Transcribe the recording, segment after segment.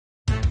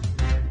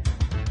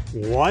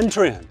One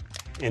trend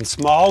in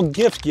small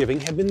gift giving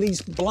have been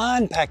these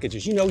blind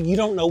packages. You know, you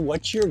don't know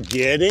what you're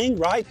getting,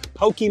 right?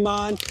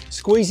 Pokemon,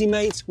 Squeezy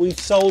Mates, we've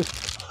sold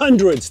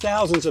hundreds,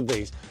 thousands of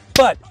these.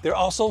 But there are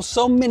also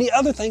so many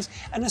other things,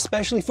 and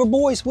especially for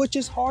boys, which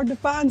is hard to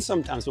find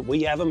sometimes, but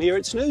we have them here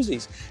at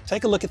Snoozy's.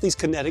 Take a look at these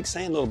kinetic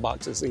sand little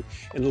boxes and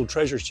little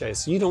treasure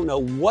chests. You don't know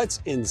what's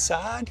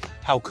inside.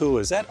 How cool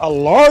is that? A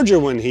larger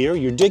one here,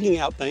 you're digging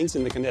out things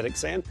in the kinetic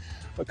sand.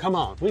 But come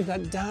on, we've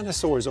got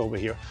dinosaurs over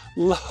here.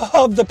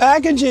 Love the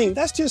packaging.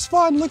 That's just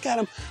fun. Look at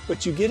them.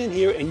 But you get in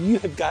here and you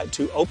have got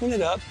to open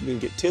it up. You can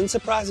get 10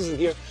 surprises in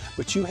here,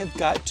 but you have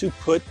got to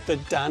put the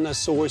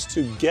dinosaurs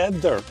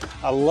together.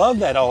 I love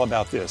that all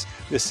about this.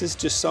 This is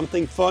just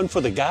something fun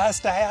for the guys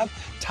to have,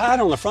 tied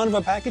on the front of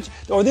a package,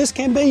 or this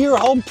can be your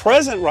whole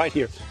present right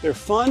here. They're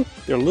fun.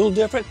 They're a little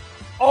different.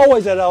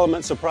 Always that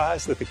element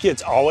surprise that the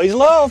kids always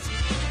love.